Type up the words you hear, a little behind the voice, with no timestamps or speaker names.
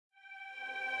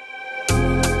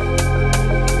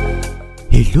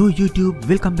Hello YouTube,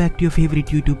 welcome back to your favorite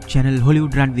YouTube channel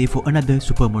Hollywood Runway for another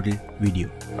supermodel video.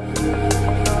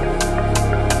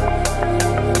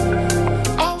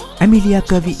 Amelia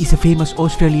Curvy is a famous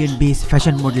Australian-based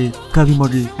fashion model, curvy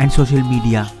model and social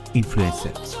media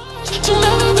influencer.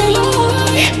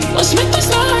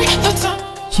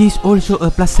 She is also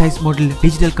a plus-size model,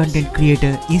 digital content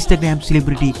creator, Instagram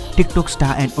celebrity, TikTok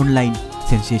star and online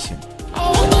sensation.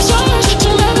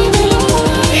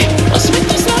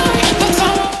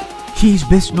 She is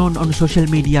best known on social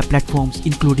media platforms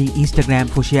including Instagram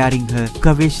for sharing her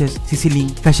curvaceous, sizzling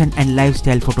fashion and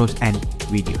lifestyle photos and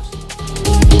videos.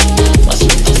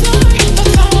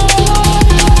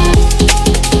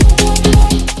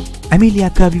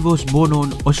 Amelia Curvy was born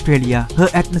in Australia. Her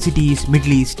ethnicity is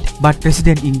Middle East but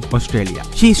resident in Australia.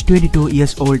 She is 22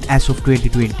 years old as of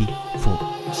 2024.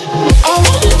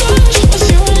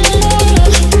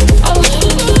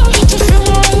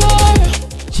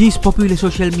 She is a popular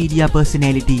social media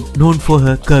personality known for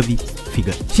her curvy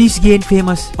figure. She is gained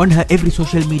famous on her every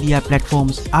social media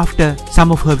platforms after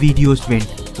some of her videos went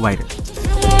viral.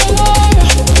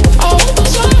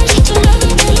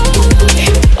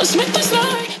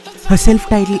 Her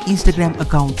self-titled Instagram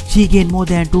account, she gained more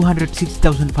than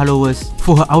 260,000 followers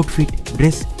for her outfit,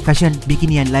 dress, fashion,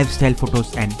 bikini and lifestyle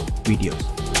photos and videos.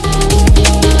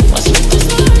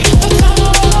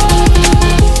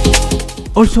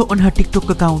 Also on her TikTok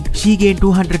account, she gained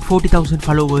 240,000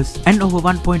 followers and over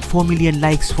 1.4 million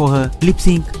likes for her lip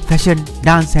sync, fashion,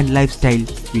 dance and lifestyle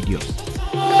videos.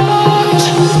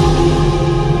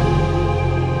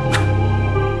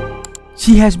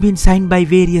 She has been signed by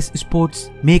various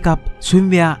sports, makeup,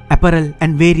 swimwear, apparel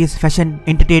and various fashion,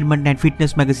 entertainment and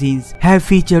fitness magazines have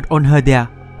featured on her their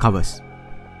covers.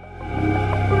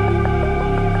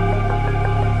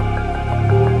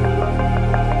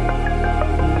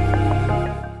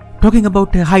 Talking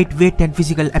about her height, weight and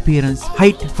physical appearance: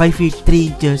 height 5 feet 3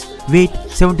 inches, weight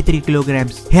 73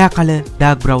 kilograms, hair color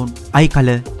dark brown, eye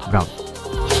color brown.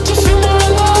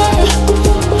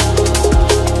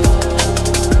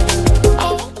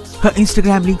 Her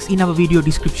Instagram links in our video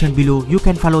description below. You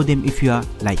can follow them if you are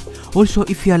like. Also,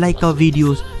 if you like our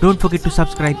videos, don't forget to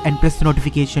subscribe and press the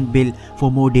notification bell for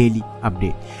more daily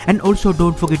update. And also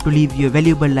don't forget to leave your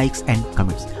valuable likes and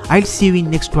comments. I'll see you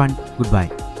in next one. Goodbye.